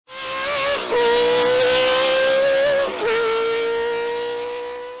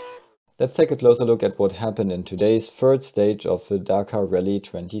Let's take a closer look at what happened in today's third stage of the Dakar Rally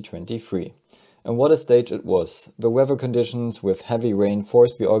 2023. And what a stage it was. The weather conditions with heavy rain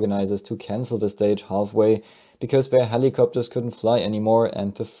forced the organizers to cancel the stage halfway because their helicopters couldn't fly anymore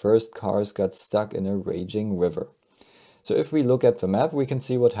and the first cars got stuck in a raging river. So if we look at the map, we can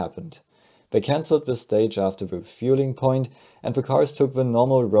see what happened. They cancelled the stage after the refueling point and the cars took the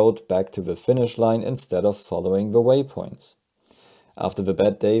normal road back to the finish line instead of following the waypoints. After the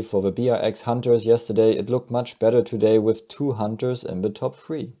bad day for the BRX Hunters yesterday, it looked much better today with 2 Hunters in the top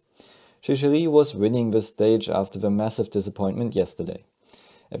 3. Shishiri was winning the stage after the massive disappointment yesterday.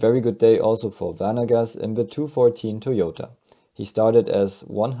 A very good day also for Vanagas in the 214 Toyota. He started as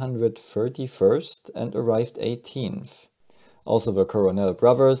 131st and arrived 18th. Also the Coronel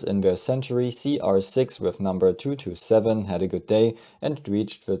brothers in their Century CR6 with number 227 had a good day and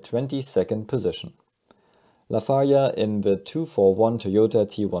reached the 22nd position. Lafaria in the 241 Toyota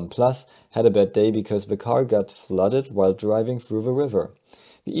T1 Plus had a bad day because the car got flooded while driving through the river.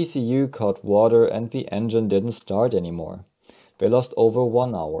 The ECU caught water and the engine didn't start anymore. They lost over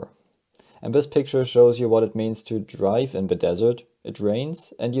 1 hour. And this picture shows you what it means to drive in the desert. It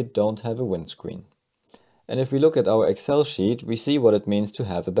rains and you don't have a windscreen. And if we look at our Excel sheet, we see what it means to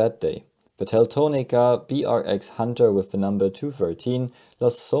have a bad day. The Teltonica BRX Hunter with the number 213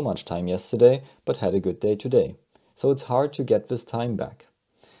 lost so much time yesterday, but had a good day today. So it's hard to get this time back.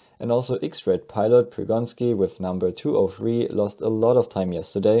 And also X-Red pilot Prigonsky with number 203 lost a lot of time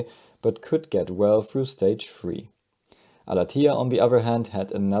yesterday, but could get well through stage 3. Alatia, on the other hand,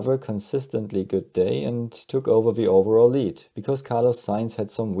 had another consistently good day and took over the overall lead, because Carlos Sainz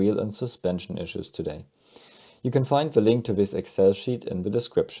had some wheel and suspension issues today. You can find the link to this Excel sheet in the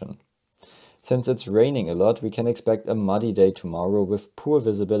description. Since it's raining a lot, we can expect a muddy day tomorrow with poor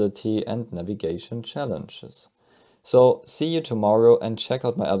visibility and navigation challenges. So see you tomorrow and check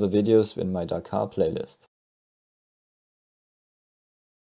out my other videos in my Dakar playlist.